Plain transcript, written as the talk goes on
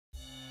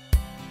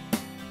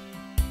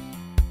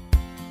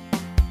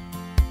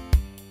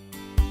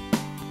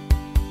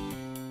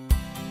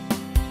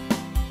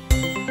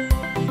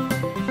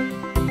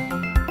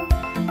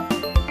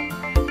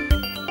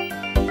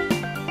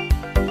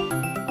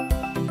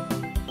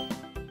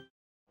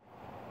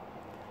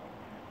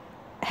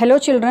Hello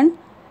children,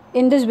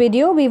 in this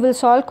video we will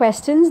solve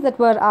questions that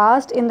were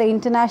asked in the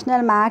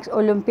International Maths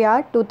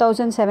Olympiad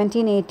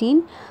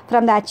 2017-18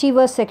 from the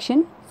Achievers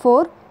section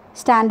for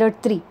Standard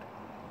 3.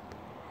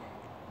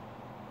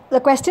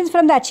 The questions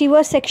from the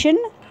Achievers section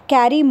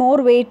carry more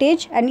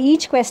weightage and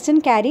each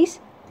question carries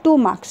 2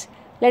 marks.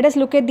 Let us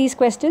look at these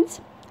questions.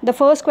 The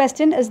first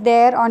question is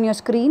there on your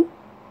screen.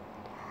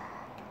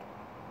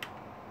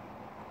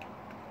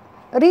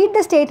 Read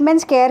the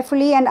statements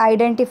carefully and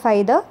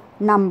identify the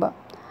number.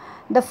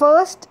 The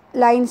first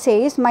line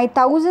says, my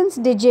thousands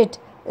digit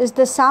is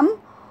the sum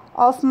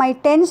of my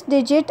tens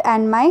digit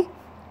and my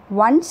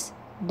ones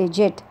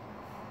digit.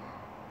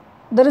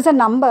 There is a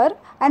number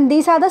and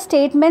these are the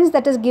statements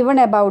that is given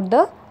about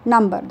the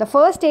number. The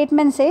first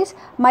statement says,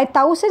 my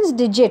thousands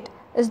digit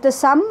is the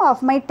sum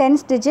of my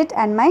tens digit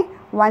and my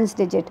ones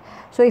digit.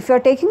 So if you are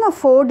taking a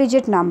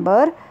 4-digit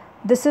number,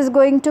 this is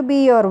going to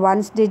be your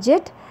ones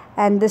digit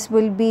and this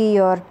will be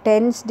your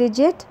tens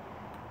digit.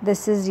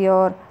 This is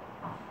your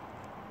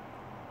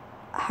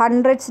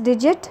hundreds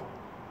digit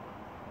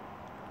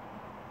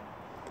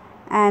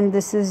and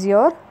this is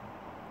your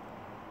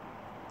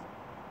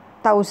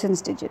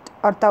thousands digit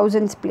or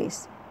thousands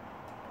place.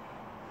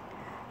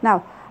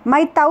 Now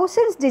my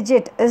thousands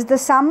digit is the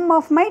sum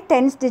of my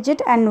tens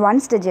digit and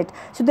ones digit.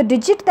 So the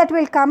digit that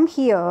will come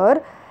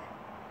here,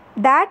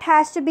 that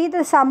has to be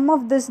the sum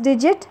of this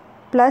digit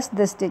plus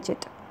this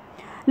digit.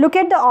 Look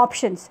at the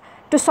options.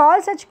 To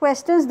solve such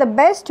questions, the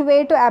best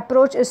way to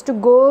approach is to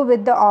go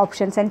with the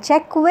options and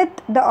check with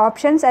the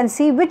options and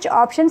see which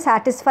option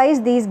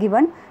satisfies these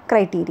given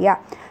criteria.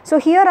 So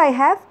here I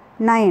have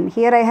 9,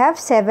 here I have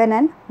 7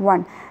 and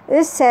 1.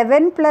 Is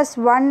 7 plus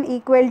 1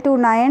 equal to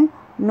 9?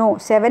 No,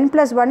 7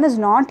 plus 1 is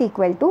not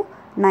equal to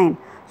 9.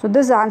 So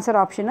this answer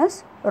option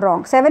is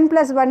wrong. 7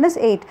 plus 1 is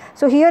 8.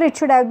 So here it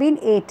should have been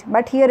 8,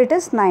 but here it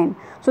is 9.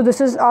 So this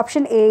is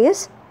option A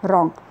is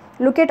wrong.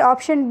 Look at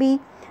option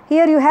B.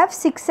 Here you have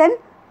 6 and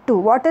 2.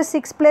 What is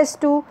 6 plus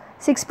 2?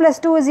 6 plus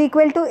 2 is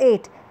equal to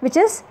 8, which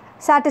is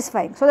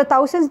satisfying. So the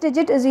thousands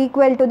digit is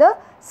equal to the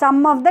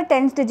sum of the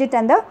tens digit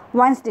and the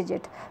ones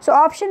digit. So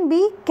option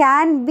B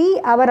can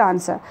be our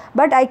answer.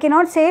 But I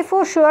cannot say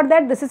for sure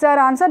that this is our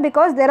answer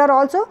because there are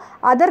also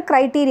other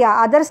criteria,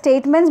 other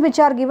statements which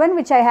are given,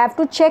 which I have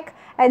to check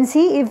and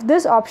see if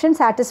this option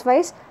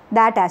satisfies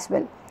that as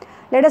well.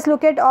 Let us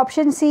look at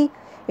option C.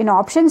 In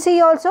option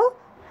C also,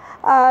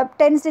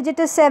 tens digit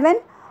is 7.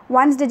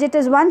 Ones digit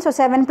is 1, so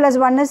 7 plus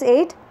 1 is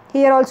 8.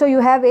 Here also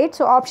you have 8,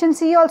 so option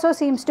C also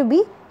seems to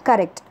be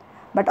correct.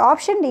 But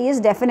option D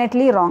is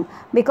definitely wrong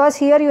because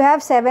here you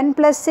have 7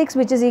 plus 6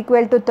 which is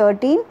equal to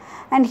 13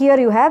 and here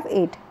you have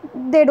 8.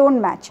 They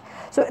don't match.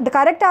 So the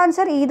correct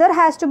answer either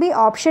has to be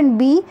option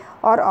B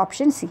or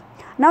option C.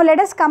 Now let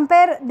us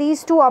compare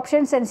these two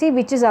options and see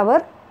which is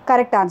our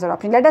correct answer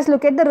option. Let us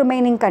look at the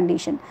remaining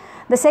condition.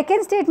 The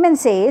second statement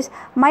says,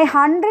 my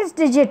hundreds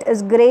digit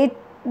is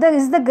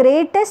the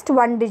greatest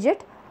one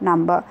digit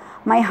number.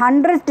 My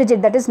hundredth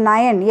digit, that is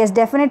 9. Yes,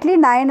 definitely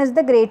 9 is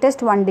the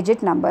greatest one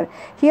digit number.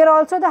 Here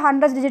also the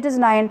hundredth digit is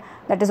 9.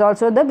 That is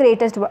also the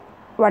greatest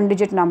one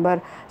digit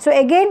number. So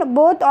again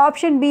both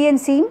option B and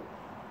C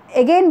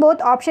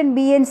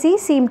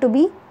seem to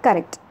be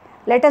correct.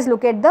 Let us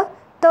look at the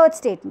third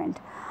statement.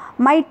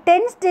 My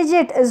tens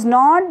digit is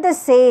not the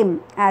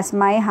same as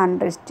my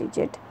hundredth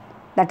digit.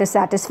 That is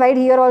satisfied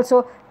here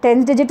also.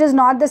 Tens digit is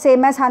not the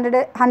same as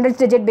hundredth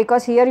digit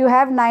because here you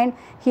have 9,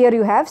 here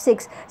you have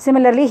 6.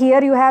 Similarly,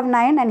 here you have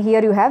 9 and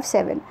here you have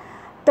 7.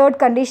 Third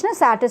condition is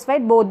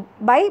satisfied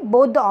by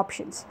both the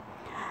options.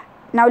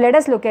 Now let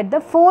us look at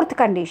the fourth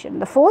condition.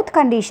 The fourth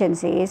condition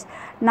says,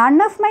 none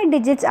of my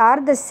digits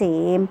are the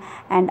same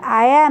and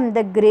I am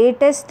the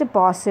greatest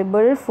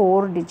possible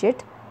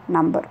 4-digit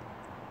number.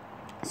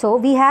 So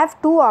we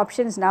have two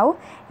options now,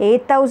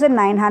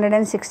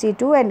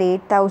 8962 and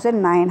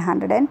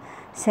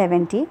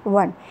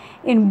 8971.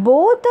 In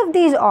both of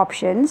these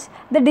options,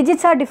 the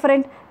digits are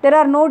different. There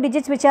are no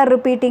digits which are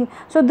repeating.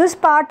 So this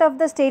part of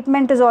the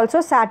statement is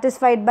also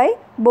satisfied by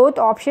both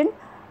option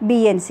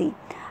B and C.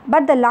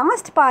 But the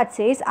last part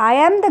says, I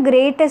am the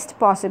greatest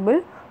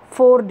possible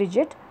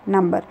 4-digit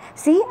number.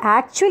 See,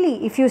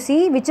 actually, if you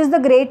see which is the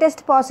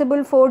greatest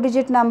possible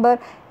 4-digit number,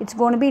 it's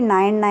going to be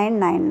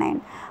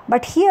 9999.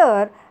 But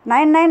here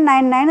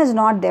 9999 is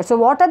not there. So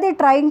what are they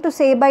trying to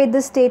say by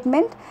this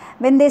statement?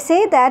 When they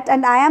say that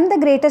and I am the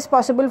greatest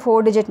possible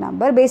 4-digit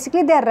number,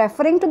 basically they are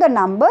referring to the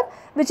number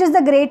which is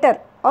the greater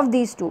of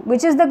these two.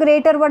 Which is the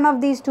greater one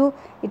of these two?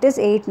 It is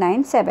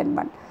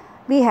 8971.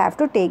 We have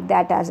to take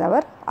that as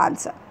our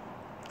answer.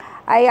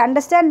 I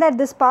understand that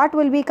this part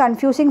will be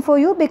confusing for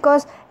you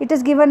because it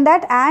is given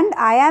that and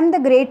I am the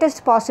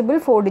greatest possible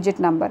 4-digit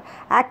number.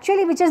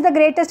 Actually, which is the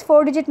greatest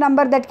 4-digit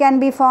number that can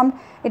be formed?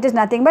 It is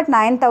nothing but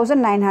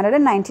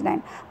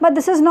 9999. But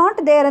this is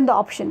not there in the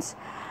options.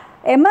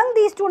 Among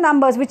these two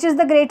numbers, which is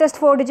the greatest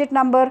 4-digit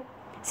number?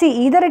 See,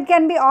 either it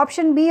can be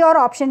option B or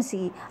option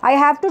C. I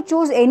have to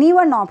choose any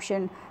one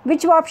option.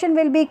 Which option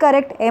will be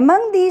correct?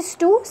 Among these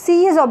two,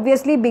 C is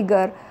obviously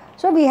bigger.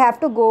 So we have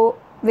to go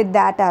with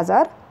that as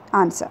our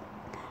answer.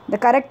 The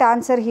correct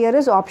answer here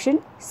is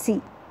option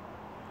C.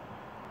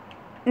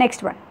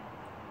 Next one.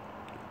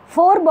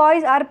 4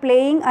 boys are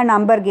playing a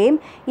number game.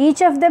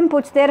 Each of them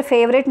puts their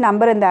favorite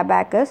number in the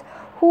abacus.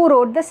 Who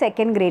wrote the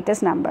second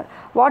greatest number?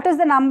 What is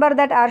the number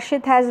that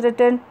Arshit has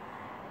written?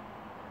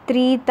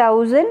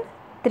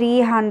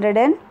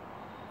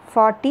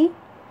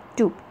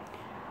 3342.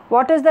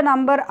 What is the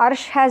number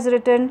Arsh has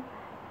written?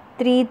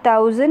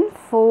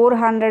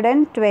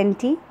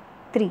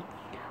 3423.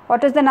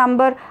 What is the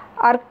number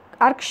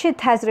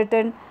Arkshit has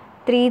written?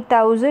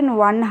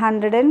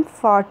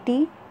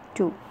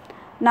 3142.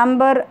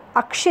 Number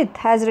Akshit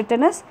has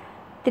written as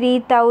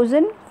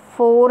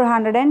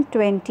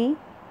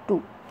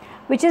 3422.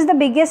 Which is the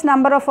biggest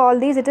number of all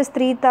these? It is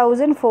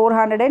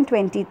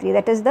 3423.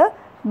 That is the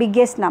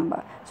biggest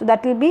number. So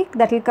that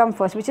will come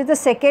first. Which is the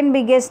second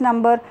biggest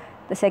number?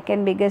 The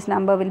second biggest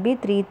number will be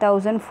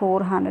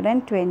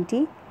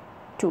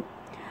 3422.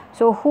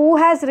 So who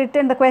has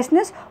written, the question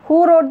is,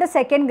 who wrote the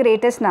second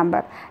greatest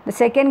number? The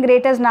second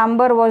greatest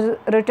number was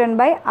written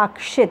by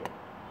Akshit.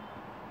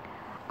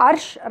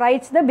 Arsh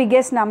writes the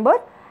biggest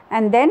number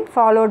and then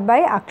followed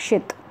by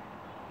Akshit.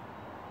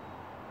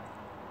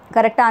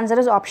 Correct answer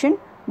is option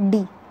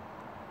D.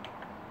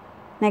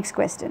 Next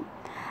question.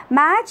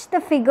 Match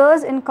the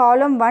figures in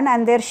column 1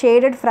 and their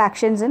shaded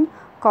fractions in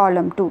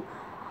column 2.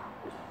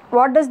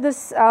 What does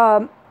this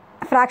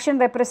fraction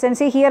represent?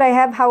 See, here I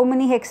have how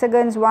many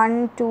hexagons?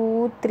 1,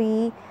 2,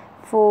 3,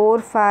 4,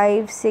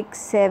 5, 6,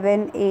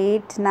 7,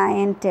 8,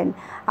 9, 10.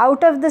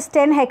 Out of this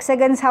 10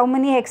 hexagons, how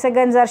many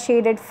hexagons are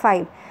shaded?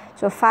 5.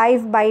 So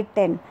 5 by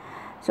 10.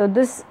 So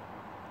this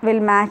will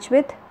match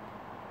with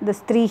this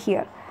 3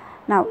 here.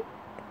 Now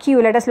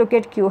Q, let us look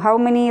at Q. How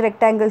many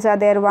rectangles are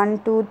there?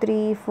 1, 2,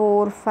 3,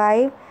 4,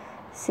 5,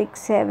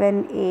 6,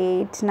 7,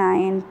 8,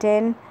 9,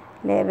 10,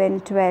 11,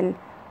 12,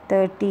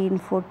 13,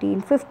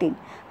 14, 15.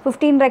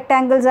 15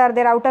 rectangles are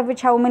there, out of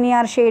which how many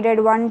are shaded?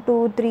 1,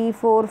 2, 3,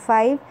 4,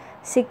 5,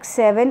 6,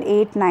 7,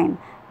 8, 9.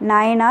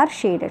 9 are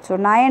shaded. So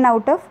 9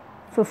 out of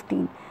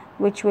 15,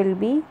 which will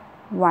be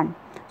 1.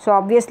 So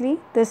obviously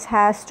this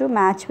has to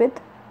match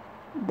with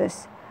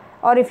this.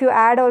 Or if you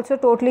add also,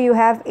 totally you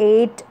have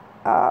 8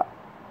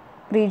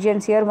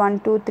 regions here. 1,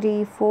 2,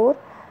 3, 4,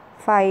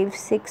 5,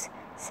 6,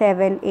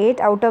 7, 8.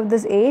 Out of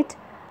this 8,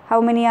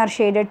 how many are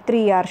shaded?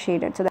 3 are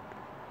shaded. So that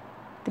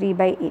 3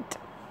 by 8.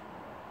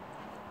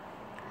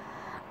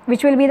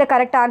 Which will be the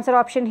correct answer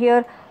option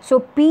here? So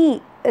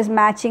P is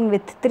matching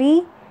with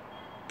 3,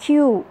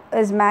 Q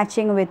is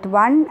matching with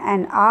 1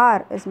 and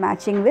R is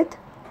matching with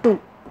 2.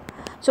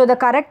 So the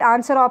correct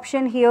answer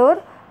option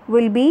here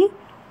will be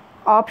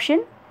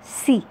option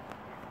C.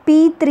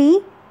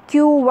 P3,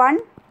 Q1,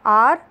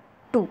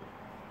 R2.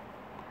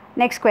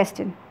 Next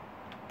question.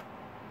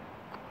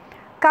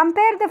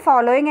 Compare the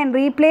following and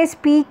replace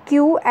P,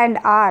 Q and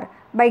R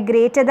by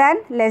greater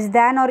than, less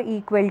than or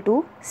equal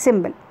to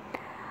symbol.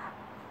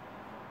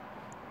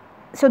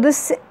 So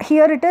this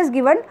here it is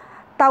given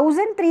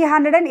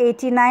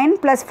 1389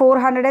 plus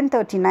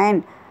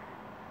 439.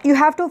 You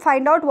have to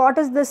find out what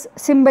is this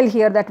symbol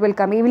here that will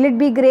come. Will it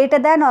be greater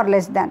than or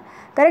less than?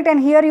 Correct. And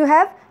here you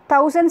have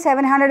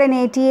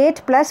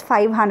 1788 plus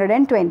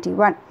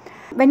 521.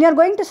 When you are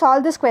going to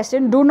solve this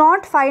question, do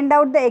not find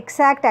out the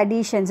exact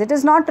additions. It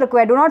is not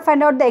required. Do not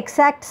find out the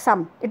exact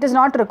sum. It is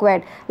not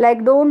required.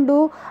 Like don't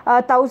do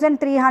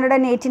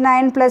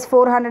 1389 plus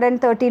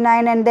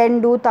 439 and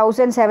then do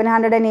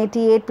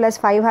 1788 plus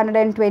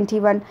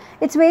 521.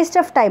 It's waste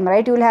of time,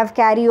 right? You will have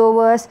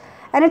carryovers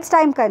and it's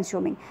time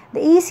consuming.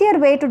 The easier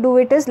way to do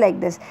it is like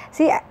this.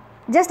 See,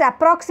 just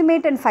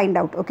approximate and find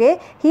out. Okay,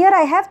 here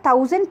I have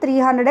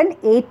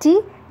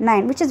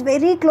 1389, which is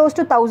very close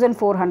to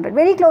 1400,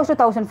 very close to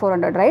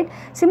 1400, right?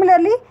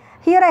 Similarly,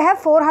 here I have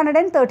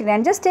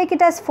 439. Just take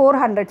it as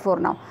 400 for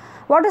now.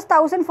 What is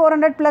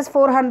 1400 plus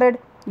 400?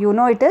 You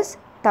know it is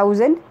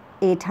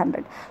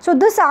 1800. So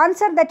this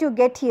answer that you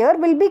get here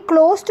will be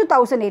close to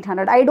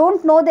 1800. I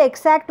don't know the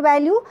exact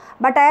value,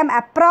 but I am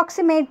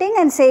approximating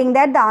and saying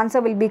that the answer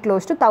will be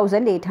close to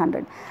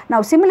 1800.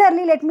 Now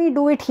similarly, let me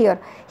do it here.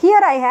 Here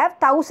I have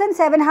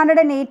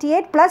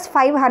 1788 plus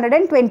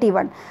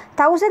 521.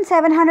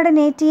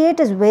 1788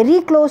 is very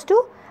close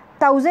to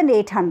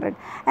 1800.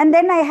 And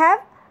then I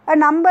have a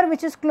number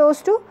which is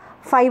close to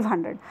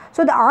 500.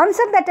 So the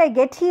answer that I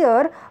get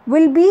here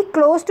will be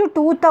close to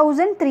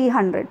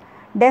 2300.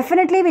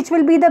 Definitely, which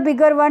will be the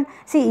bigger one?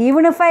 See,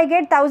 even if I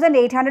get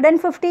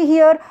 1850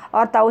 here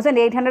or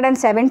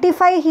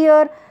 1875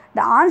 here,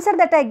 the answer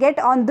that I get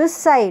on this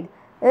side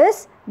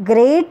is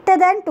greater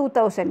than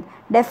 2000.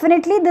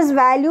 Definitely, this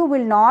value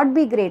will not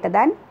be greater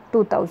than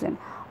 2000.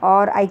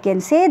 Or I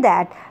can say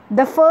that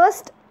the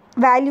first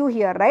value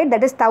here, right,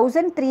 that is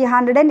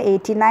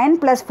 1389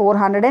 plus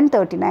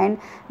 439,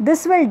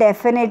 this will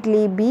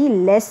definitely be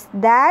less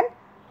than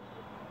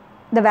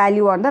the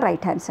value on the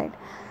right hand side.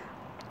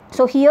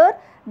 So here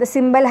the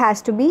symbol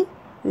has to be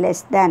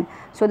less than.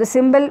 So the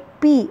symbol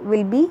P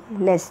will be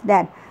less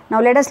than. Now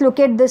let us look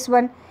at this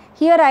one.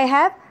 Here I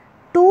have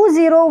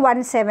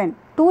 2017,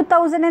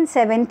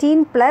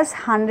 2017 plus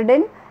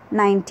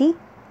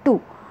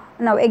 192.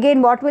 Now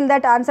again, what will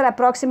that answer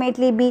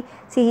approximately be?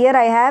 See, here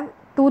I have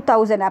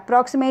 2000,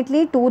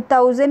 approximately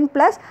 2000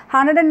 plus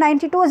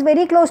 192 is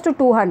very close to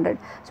 200.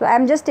 So I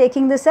am just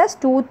taking this as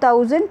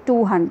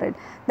 2200.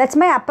 That's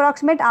my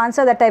approximate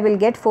answer that I will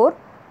get for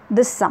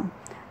this sum.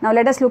 Now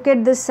let us look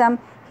at this sum.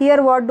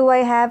 Here what do I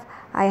have?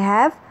 I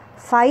have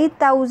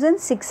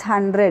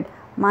 5600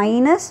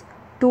 minus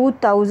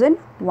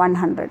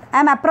 2100. I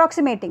am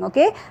approximating,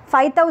 okay.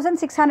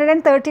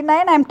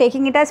 5639 I am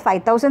taking it as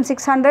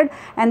 5600,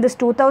 and this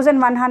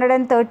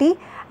 2130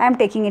 I am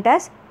taking it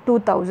as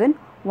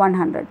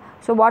 2100.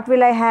 So what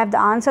will I have? The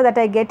answer that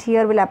I get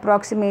here will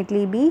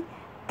approximately be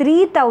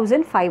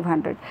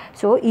 3500.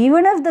 So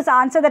even if this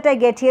answer that I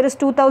get here is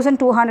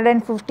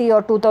 2250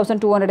 or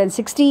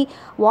 2260,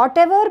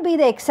 whatever be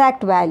the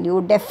exact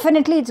value,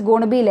 definitely it's going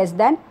to be less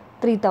than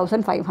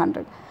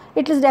 3500.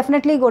 It is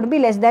definitely going to be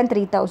less than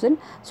 3000.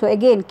 So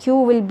again, Q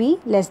will be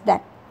less than.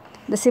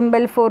 The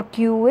symbol for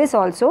Q is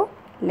also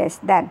less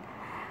than.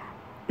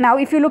 Now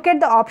if you look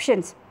at the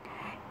options,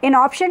 in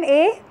option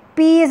A,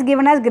 P is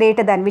given as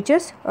greater than, which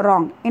is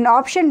wrong. In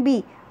option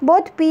B,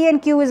 both P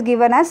and Q is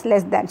given as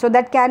less than. So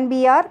that can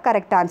be our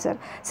correct answer.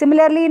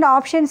 Similarly, in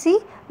option C,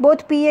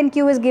 both P and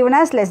Q is given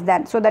as less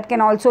than. So that can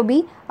also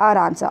be our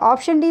answer.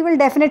 Option D will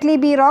definitely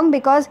be wrong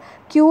because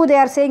Q they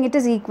are saying it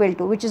is equal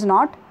to, which is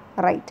not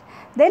right.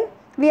 Then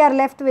we are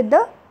left with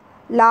the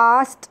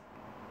last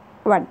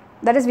one.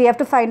 That is, we have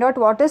to find out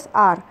what is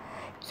R.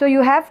 So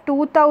you have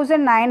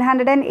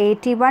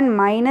 2981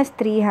 minus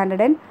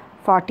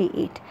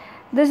 348.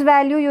 This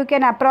value you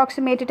can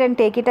approximate it and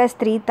take it as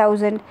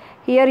 3000.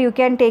 Here you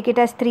can take it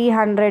as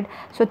 300.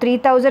 So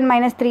 3000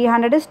 minus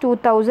 300 is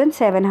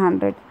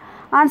 2700.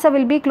 Answer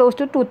will be close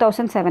to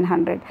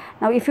 2700.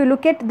 Now if you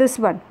look at this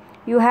one,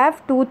 you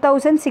have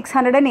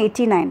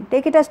 2689.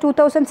 Take it as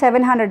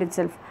 2700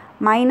 itself.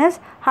 Minus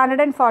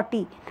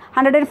 114.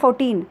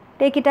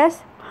 Take it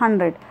as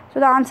 100. So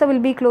the answer will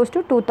be close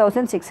to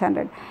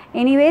 2600.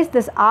 Anyways,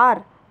 this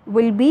R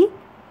will be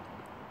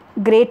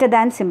greater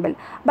than symbol.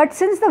 But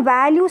since the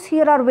values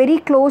here are very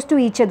close to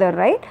each other,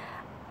 right?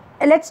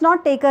 Let's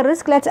not take a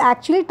risk. Let's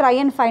actually try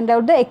and find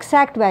out the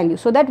exact value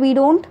so that we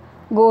don't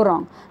go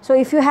wrong. So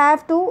if you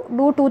have to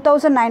do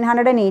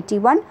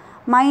 2981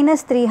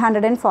 minus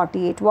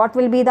 348, what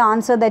will be the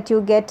answer that you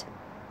get?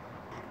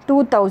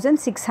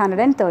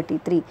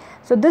 2633.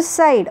 So this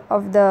side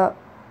of the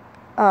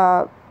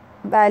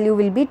value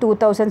will be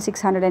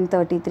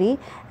 2633,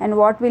 and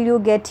what will you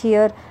get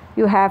here?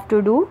 You have to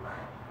do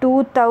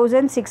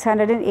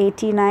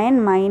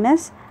 2689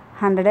 minus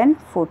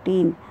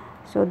 114.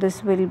 So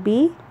this will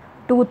be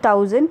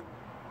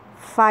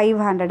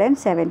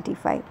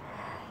 2575.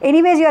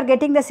 Anyways, you are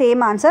getting the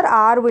same answer.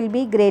 R will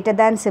be greater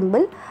than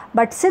symbol,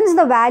 but since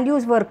the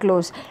values were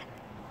close,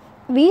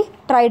 we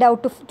tried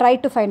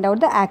to find out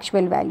the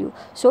actual value.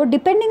 So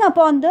depending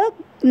upon the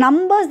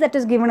numbers that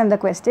is given in the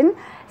question,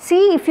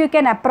 see if you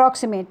can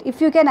approximate.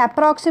 If you can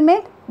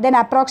approximate, then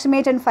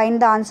approximate and find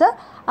the answer.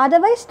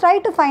 Otherwise, try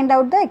to find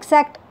out the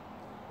exact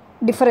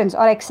difference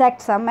or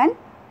exact sum and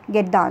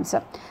get the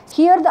answer.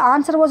 Here the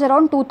answer was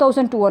around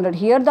 2200.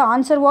 Here the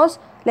answer was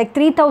like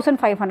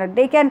 3500.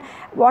 They can,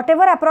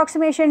 whatever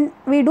approximation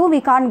we do,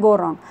 we can't go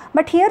wrong.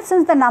 But here,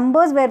 since the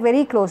numbers were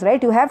very close,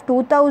 right? You have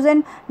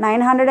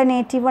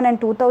 2981 and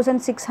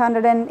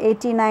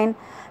 2689.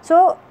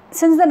 So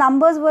since the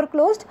numbers were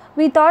closed,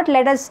 we thought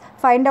let us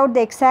find out the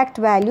exact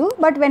value.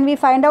 But when we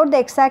find out the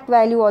exact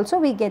value also,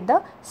 we get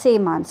the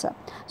same answer.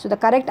 So the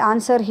correct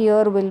answer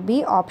here will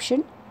be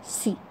option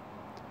C.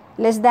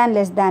 Less than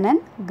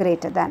and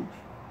greater than.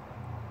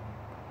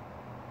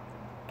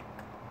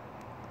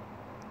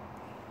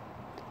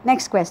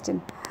 Next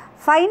question.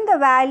 Find the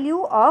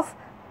value of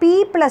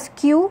P plus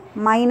Q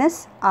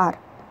minus R.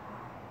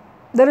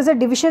 There is a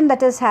division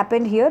that has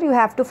happened here. You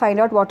have to find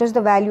out what is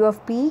the value of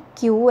P,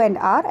 Q and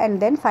R and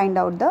then find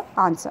out the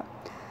answer.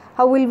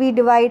 How will we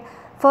divide?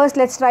 First,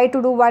 let's try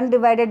to do 1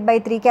 divided by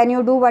 3. Can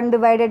you do 1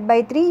 divided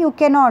by 3? You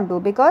cannot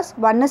do because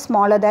 1 is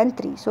smaller than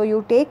 3. So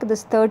you take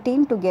this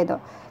 13 together.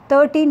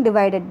 13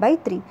 divided by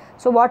 3.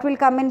 So what will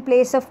come in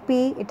place of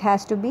P? It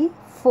has to be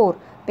 4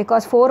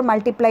 because 4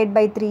 multiplied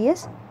by 3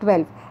 is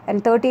 12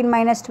 and 13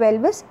 minus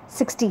 12 is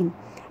 16.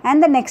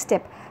 And the next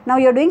step. Now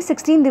you are doing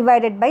 16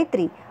 divided by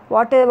 3.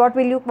 What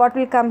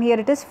will come here?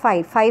 It is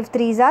 5. 5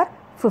 3s are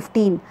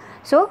 15.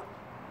 So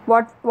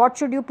what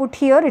should you put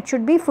here? It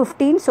should be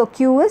 15. So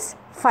Q is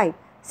 5.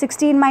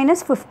 16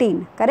 minus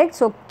 15, correct?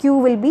 So Q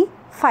will be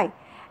 5.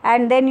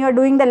 And then you are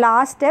doing the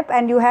last step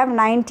and you have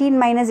 19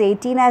 minus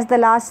 18 as the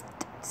last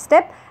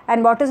step.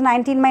 And what is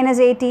 19 minus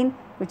 18?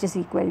 Which is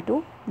equal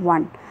to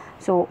 1.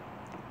 So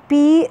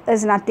P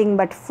is nothing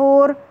but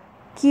 4,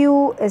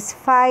 Q is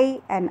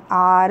 5 and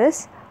R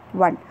is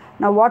 1.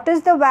 Now what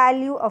is the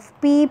value of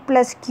P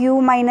plus Q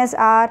minus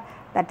R?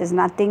 That is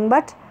nothing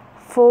but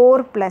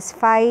 4 plus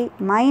 5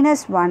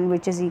 minus 1,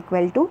 which is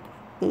equal to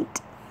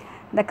 8.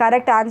 The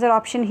correct answer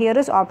option here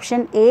is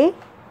option A,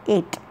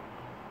 8.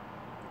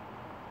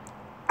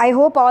 I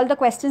hope all the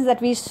questions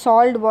that we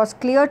solved was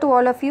clear to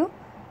all of you.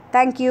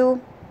 Thank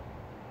you.